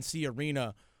at PNC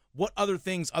Arena, what other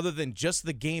things other than just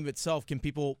the game itself can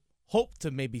people hope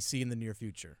to maybe see in the near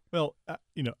future? Well,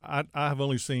 I have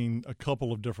only seen a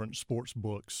couple of different sports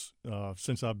books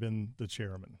since I've been the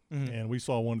chairman. Mm-hmm. And we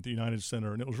saw one at the United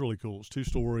Center, and it was really cool. It was 2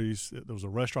 stories. There was a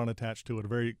restaurant attached to it, a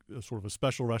very sort of a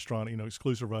special restaurant,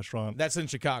 exclusive restaurant. That's in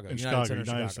Chicago.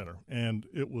 United Center. And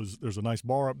there's a nice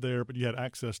bar up there, but you had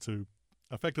access to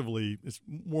effectively, it's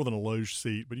more than a loge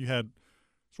seat, but you had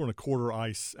sort of quarter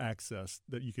ice access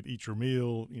that you could eat your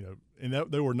meal, and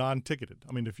they were non-ticketed.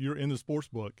 I mean, if you're in the sports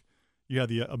book, you had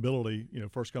the ability,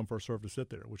 first come, first serve to sit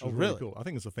there, which was really cool. I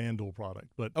think it's a FanDuel product.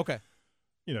 But, okay,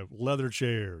 leather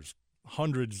chairs,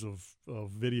 hundreds of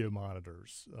video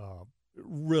monitors,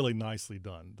 really nicely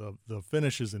done. The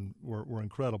finishes were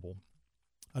incredible.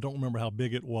 I don't remember how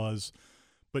big it was,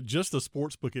 but just the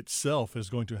sports book itself is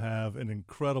going to have an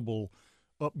incredible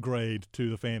upgrade to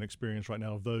the fan experience right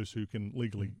now of those who can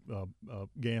legally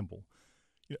gamble.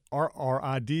 Our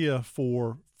idea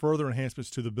for further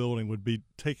enhancements to the building would be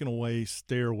taking away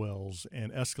stairwells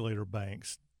and escalator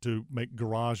banks to make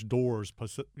garage doors,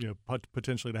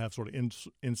 potentially to have sort of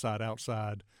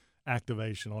inside-outside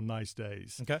activation on nice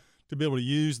days. Okay. To be able to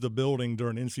use the building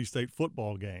during NC State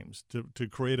football games, to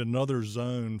create another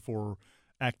zone for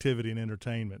activity and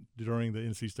entertainment during the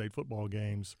NC State football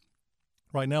games.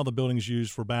 Right now, the building is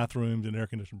used for bathrooms and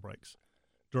air-conditioned breaks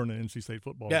during the NC State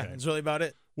football game. Yeah, that's really about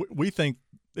it. We think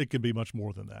it could be much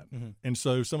more than that. Mm-hmm. And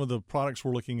so some of the products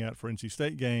we're looking at for NC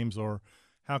State games are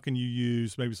how can you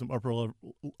use maybe some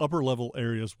upper-level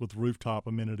areas with rooftop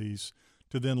amenities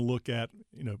to then look at,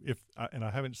 and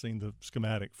I haven't seen the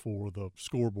schematic for the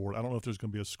scoreboard. I don't know if there's going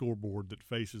to be a scoreboard that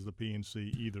faces the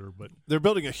PNC either, but they're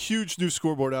building a huge new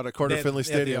scoreboard out at Carter Finley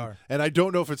Stadium, and I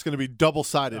don't know if it's going to be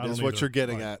double-sided is what you're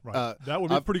getting at. Right. That would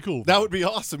be pretty cool. That would be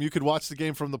awesome. You could watch the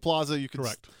game from the plaza. You could,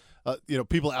 correct.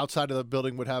 People outside of the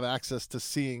building would have access to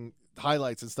seeing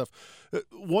highlights and stuff.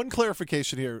 One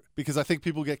clarification here, because I think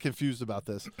people get confused about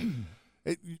this.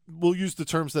 We'll use the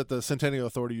terms that the Centennial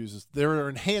Authority uses. There are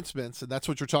enhancements, and that's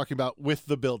what you're talking about with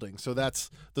the building. So that's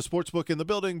the sports book in the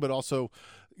building, but also,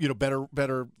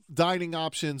 better dining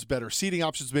options, better seating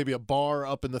options, maybe a bar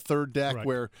up in the third deck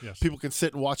where people can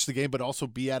sit and watch the game, but also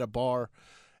be at a bar.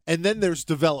 And then there's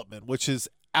development, which is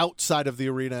outside of the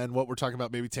arena and what we're talking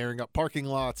about, maybe tearing up parking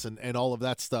lots and all of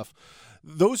that stuff.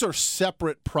 Those are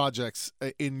separate projects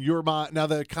in your mind. Now,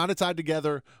 they're kind of tied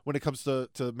together when it comes to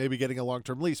maybe getting a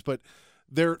long-term lease, but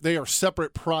they are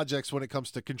separate projects when it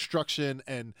comes to construction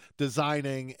and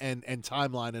designing and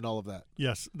timeline and all of that.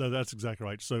 Yes, that's exactly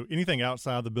right. So anything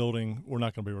outside the building, we're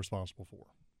not going to be responsible for.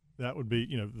 That would be,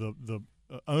 the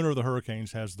owner of the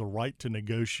Hurricanes has the right to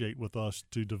negotiate with us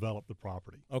to develop the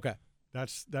property. Okay.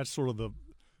 That's sort of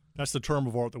that's the term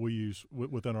of art that we use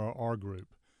within our group.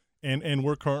 And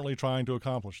we're currently trying to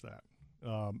accomplish that.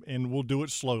 And we'll do it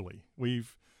slowly.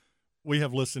 We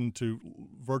have listened to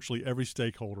virtually every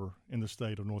stakeholder in the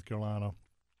state of North Carolina.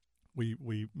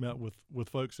 We met with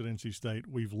folks at NC State.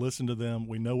 We've listened to them.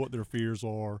 We know what their fears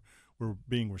are. We're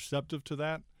being receptive to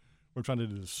that. We're trying to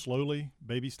do this slowly,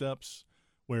 baby steps,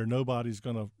 where nobody's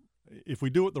going to – if we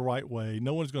do it the right way,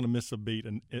 no one's going to miss a beat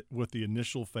with the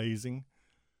initial phasing,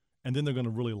 and then they're going to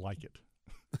really like it.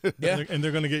 Yeah. and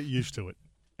they're going to get used to it.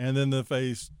 And then the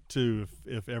phase 2,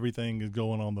 if everything is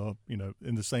going on the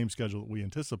in the same schedule that we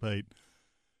anticipate,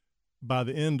 by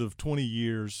the end of 20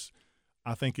 years,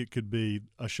 I think it could be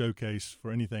a showcase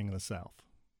for anything in the South.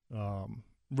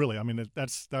 Really, I mean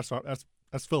that's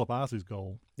Philip Isley's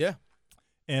goal. Yeah,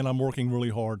 and I'm working really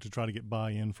hard to try to get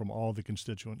buy-in from all the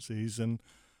constituencies, and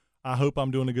I hope I'm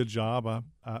doing a good job.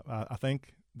 I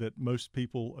think that most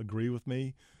people agree with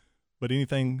me, but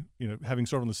anything having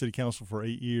served on the city council for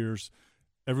 8 years.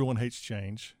 Everyone hates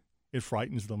change. It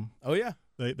frightens them. Oh, yeah.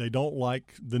 They don't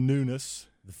like the newness.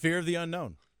 The fear of the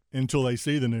unknown. Until they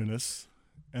see the newness,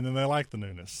 and then they like the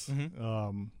newness.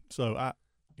 Mm-hmm. So I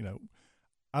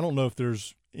don't know if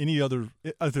there's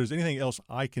anything else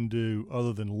I can do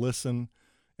other than listen.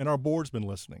 And our board's been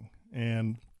listening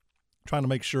and trying to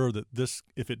make sure that this,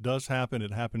 if it does happen,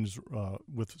 it happens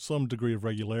with some degree of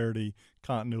regularity,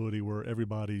 continuity, where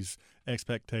everybody's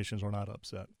expectations are not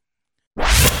upset.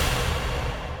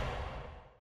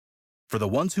 For the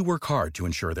ones who work hard to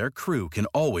ensure their crew can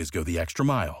always go the extra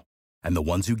mile, and the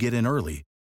ones who get in early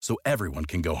so everyone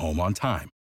can go home on time,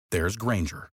 there's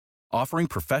Grainger, offering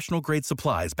professional-grade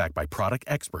supplies backed by product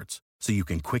experts so you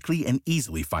can quickly and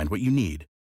easily find what you need.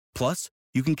 Plus,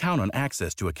 you can count on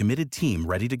access to a committed team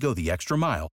ready to go the extra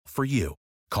mile for you.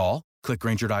 Call, click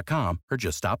Grainger.com, or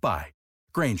just stop by.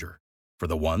 Grainger, for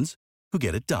the ones who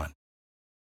get it done.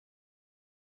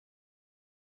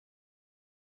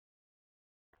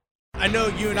 I know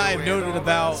you and I have noted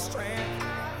about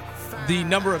the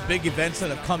number of big events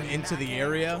that have come into the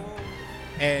area,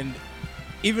 and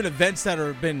even events that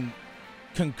have been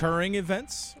concurring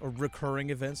events, or recurring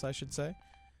events, I should say,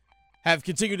 have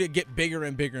continued to get bigger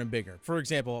and bigger and bigger. For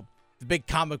example, the big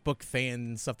comic book fan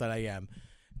and stuff that I am,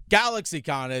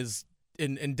 GalaxyCon is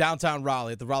in downtown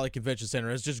Raleigh at the Raleigh Convention Center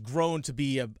has just grown to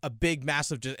be a big,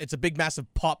 massive. It's a big,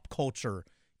 massive pop culture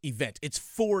event. It's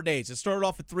 4 days. It started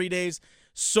off at 3 days.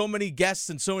 So many guests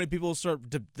and so many people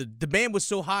the demand was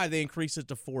so high they increased it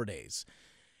to 4 days.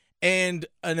 And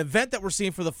an event that we're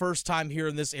seeing for the first time here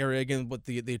in this area, again, with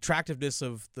the attractiveness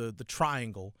of the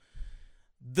triangle,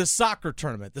 the soccer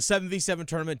tournament, the 7v7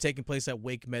 tournament taking place at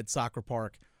WakeMed Soccer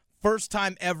Park. First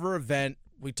time ever event.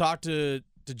 We talked to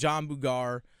John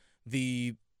Bugar,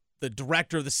 the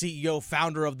director, the CEO,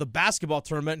 founder of the basketball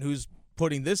tournament, who's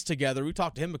putting this together. We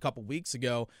talked to him a couple weeks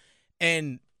ago,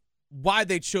 and why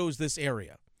they chose this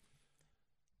area.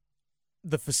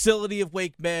 The facility of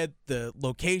WakeMed, the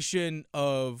location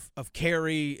of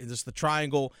Cary, just the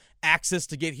triangle, access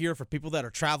to get here for people that are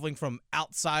traveling from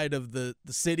outside of the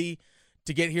city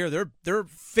to get here. They're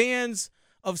fans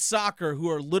of soccer who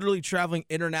are literally traveling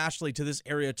internationally to this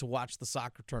area to watch the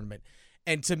soccer tournament.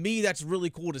 And to me, that's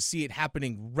really cool to see it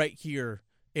happening right here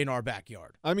in our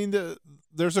backyard. I mean,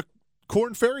 there's a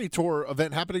Corn Ferry Tour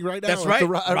event happening right now. That's right. At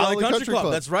the Raleigh Country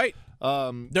Club. That's right.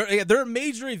 There are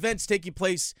major events taking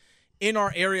place in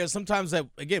our area. Sometimes that,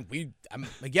 again,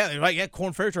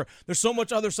 Corn Ferry Tour. There's so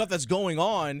much other stuff that's going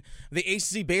on. The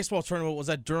ACC baseball tournament was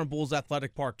at Durham Bulls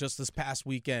Athletic Park just this past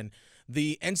weekend.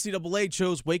 The NCAA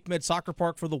chose WakeMed Soccer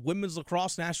Park for the Women's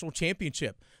Lacrosse National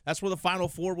Championship. That's where the Final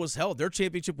Four was held. Their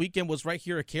championship weekend was right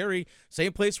here at Cary,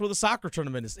 same place where the soccer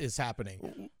tournament is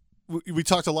happening. We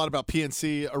talked a lot about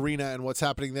PNC Arena and what's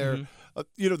happening there.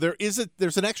 Mm-hmm.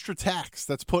 There's an extra tax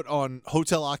that's put on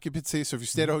hotel occupancy. So if you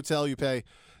stay at a hotel, you pay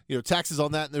taxes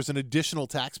on that, and there's an additional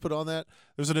tax put on that.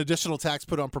 There's an additional tax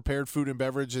put on prepared food and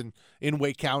beverage in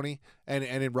Wake County and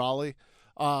in Raleigh.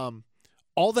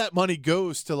 All that money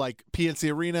goes to like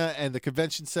PNC Arena and the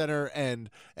convention center, and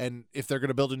if they're going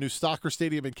to build a new soccer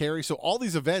stadium in Cary. So all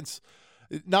these events,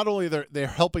 not only they're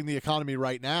helping the economy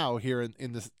right now here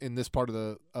in this part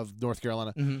of North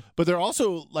Carolina, mm-hmm. but they're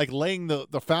also like laying the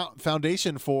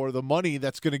foundation for the money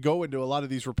that's going to go into a lot of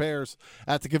these repairs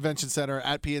at the convention center,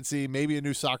 at PNC, maybe a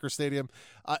new soccer stadium.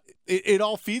 It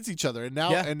all feeds each other, and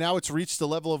now it's reached a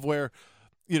level of where,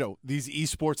 these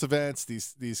esports events,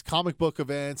 these comic book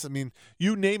events, I mean,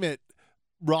 you name it,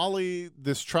 Raleigh,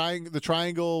 the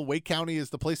Triangle, Wake County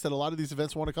is the place that a lot of these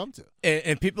events want to come to.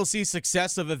 And people see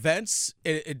success of events,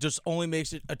 it just only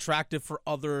makes it attractive for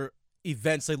other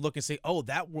events. They look and say, oh,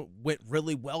 that went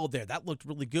really well there. That looked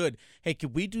really good. Hey,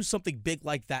 can we do something big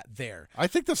like that there? I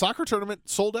think the soccer tournament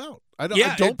sold out. I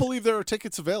don't believe there are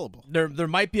tickets available. There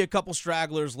might be a couple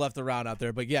stragglers left around out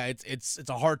there, but yeah, it's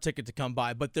a hard ticket to come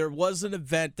by. But there was an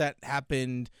event that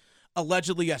happened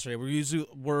allegedly yesterday. We're using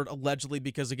the word allegedly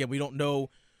because, again, we don't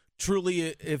know truly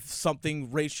if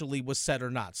something racially was said or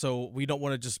not. So we don't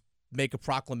want to just make a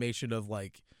proclamation of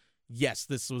like, yes,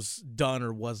 this was done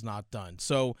or was not done.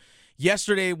 So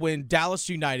yesterday when Dallas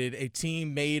United, a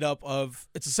team made up of,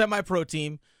 it's a semi-pro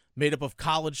team made up of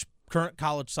current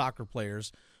college soccer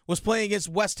players, was playing against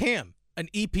West Ham, an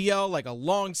EPL, like a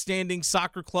long-standing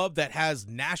soccer club that has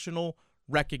national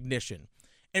recognition.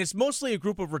 And it's mostly a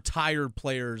group of retired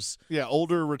players. Yeah,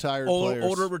 older retired players.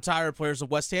 Older retired players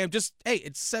of West Ham. Just, hey,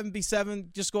 it's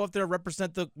 7v7. Just go up there,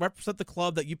 represent the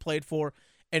club that you played for,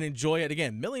 and enjoy it.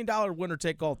 Again, $1 million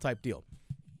winner-take-all type deal.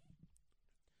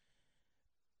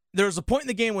 There was a point in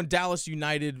the game when Dallas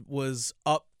United was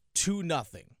up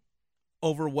 2-0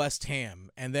 over West Ham.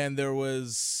 And then there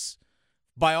was,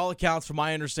 by all accounts, from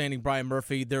my understanding, Brian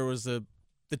Murphy, the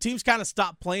teams kind of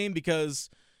stopped playing because,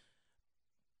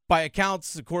 by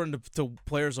accounts, according to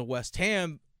players of West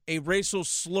Ham, a racial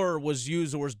slur was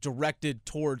used or was directed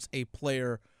towards a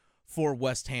player for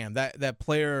West Ham. That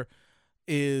player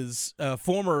is a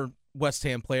former West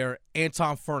Ham player,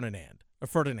 Anton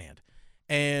Ferdinand.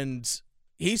 And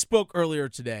he spoke earlier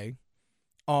today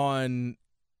on,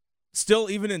 still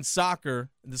even in soccer,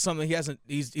 this is something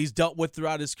he's dealt with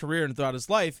throughout his career and throughout his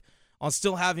life, on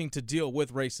still having to deal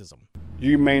with racism.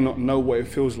 You may not know what it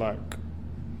feels like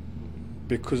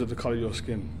because of the colour of your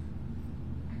skin.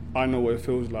 I know what it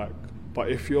feels like.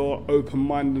 But if you're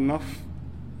open-minded enough,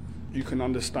 you can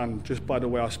understand just by the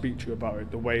way I speak to you about it,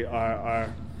 the way I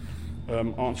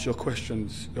answer your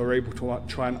questions. You're able to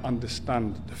try and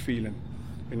understand the feeling,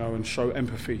 and show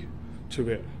empathy to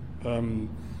it.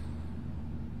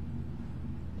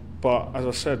 But as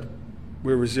I said,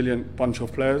 we're a resilient bunch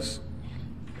of players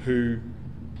who,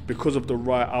 because of the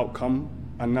right outcome,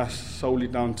 and that's solely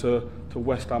down to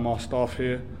West Ham, our staff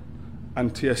here,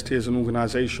 and TST as an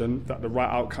organisation, that the right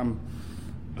outcome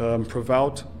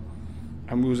prevailed,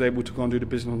 and we was able to go and do the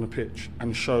business on the pitch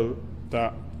and show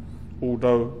that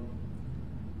although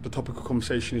the topic of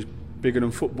conversation is bigger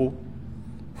than football,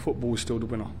 football is still the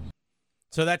winner.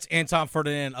 So that's Anton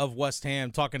Ferdinand of West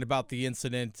Ham talking about the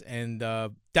incident, and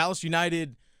Dallas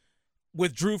United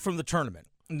withdrew from the tournament.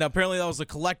 Now, apparently that was a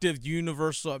collective,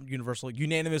 unanimous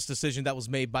decision that was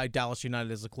made by Dallas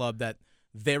United as a club that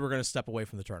they were going to step away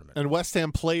from the tournament. And West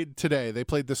Ham played today. They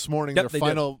played this morning, their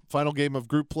final game of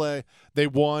group play. They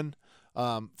won.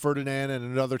 Ferdinand and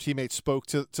another teammate spoke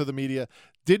to the media,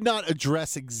 did not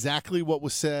address exactly what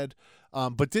was said,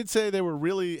 but did say they were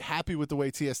really happy with the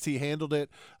way TST handled it,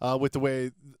 with the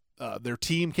way their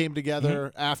team came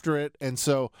together after it. And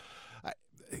so,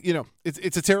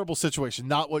 it's a terrible situation,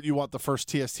 not what you want the first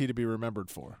TST to be remembered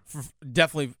for.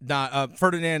 Definitely not.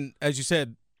 Ferdinand, as you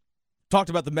said, talked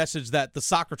about the message that the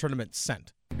soccer tournament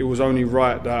sent. It was only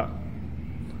right that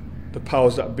the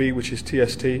powers that be, which is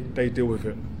TST, they deal with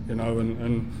it,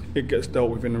 and it gets dealt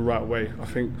with in the right way. I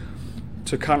think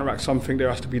to counteract something, there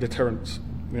has to be deterrence,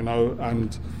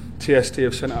 and TST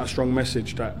have sent out a strong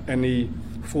message that any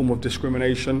form of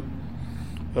discrimination,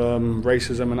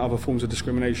 racism and other forms of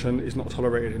discrimination is not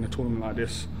tolerated in a tournament like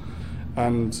this.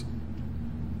 And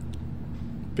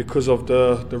because of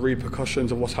the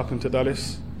repercussions of what's happened to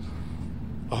Dallas,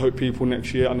 I hope people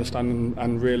next year understand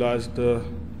and realise the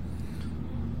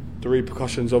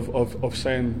repercussions of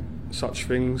saying such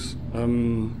things,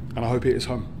 and I hope it is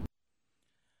home.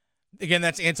 Again,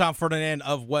 that's Anton Ferdinand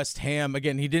of West Ham.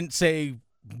 Again, he didn't say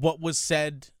what was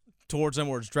said towards him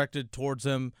or was directed towards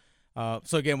him.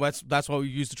 So again, that's why we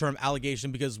use the term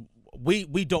allegation, because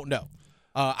we don't know.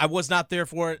 I was not there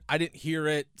for it. I didn't hear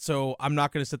it, so I'm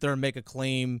not going to sit there and make a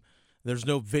claim. There's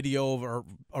no video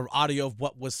or audio of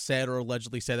what was said or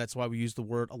allegedly said. That's why we use the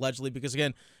word allegedly, because,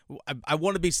 again, I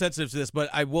want to be sensitive to this, but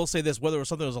I will say this, whether it was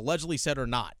something that was allegedly said or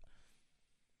not,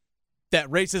 that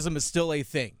racism is still a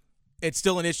thing. It's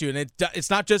still an issue, and it's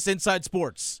not just inside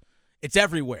sports. It's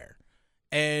everywhere.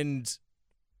 And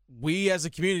we as a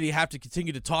community have to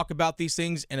continue to talk about these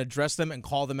things and address them and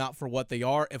call them out for what they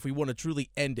are if we want to truly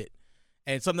end it.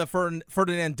 And something that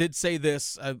Ferdinand did say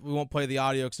this, we won't play the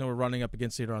audio because we're running up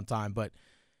against it on time, but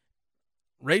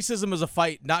racism is a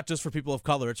fight not just for people of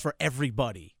color, it's for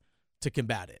everybody to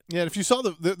combat it. Yeah, and if you saw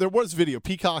there was video.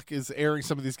 Peacock is airing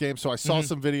some of these games, so I saw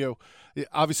some video.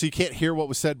 Obviously, you can't hear what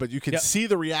was said, but you can see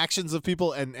the reactions of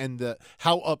people and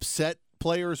how upset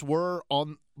players were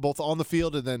both on the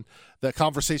field, and then the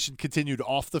conversation continued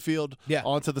off the field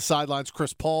onto the sidelines.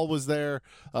 Chris Paul was there,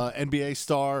 NBA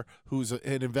star who's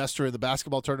an investor in the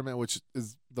basketball tournament, which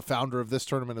is the founder of this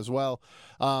tournament as well.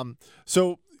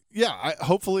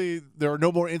 Hopefully there are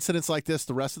no more incidents like this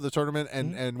the rest of the tournament,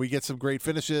 and we get some great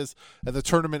finishes, and the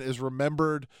tournament is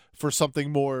remembered for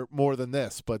something more than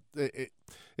this. But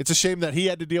it's a shame that he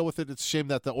had to deal with it. It's a shame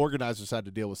that the organizers had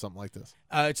to deal with something like this.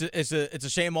 It's a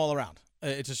shame all around.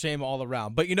 It's a shame all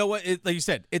around. But you know what? Like you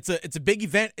said, it's a big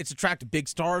event. It's attracted big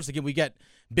stars. Again, we get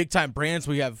big-time brands.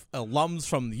 We have alums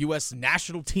from the U.S.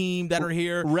 national team that are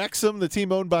here. Wrexham, the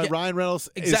team owned by Ryan Reynolds,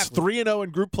 is 3-0 in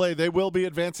group play. They will be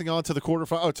advancing on to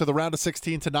the to the round of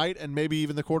 16 tonight, and maybe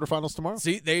even the quarterfinals tomorrow.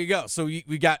 See, there you go. So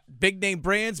we got big-name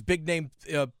brands, big-name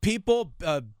people,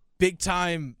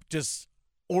 big-time just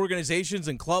organizations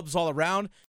and clubs all around.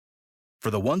 For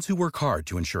the ones who work hard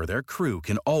to ensure their crew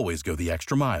can always go the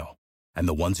extra mile, and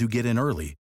the ones who get in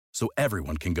early so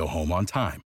everyone can go home on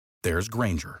time, there's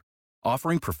Grainger,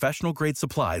 offering professional-grade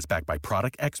supplies backed by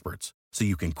product experts so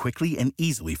you can quickly and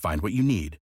easily find what you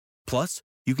need. Plus,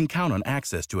 you can count on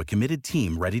access to a committed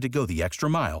team ready to go the extra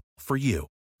mile for you.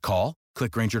 Call,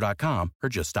 click Grainger.com, or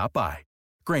just stop by.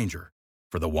 Grainger,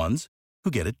 for the ones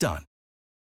who get it done.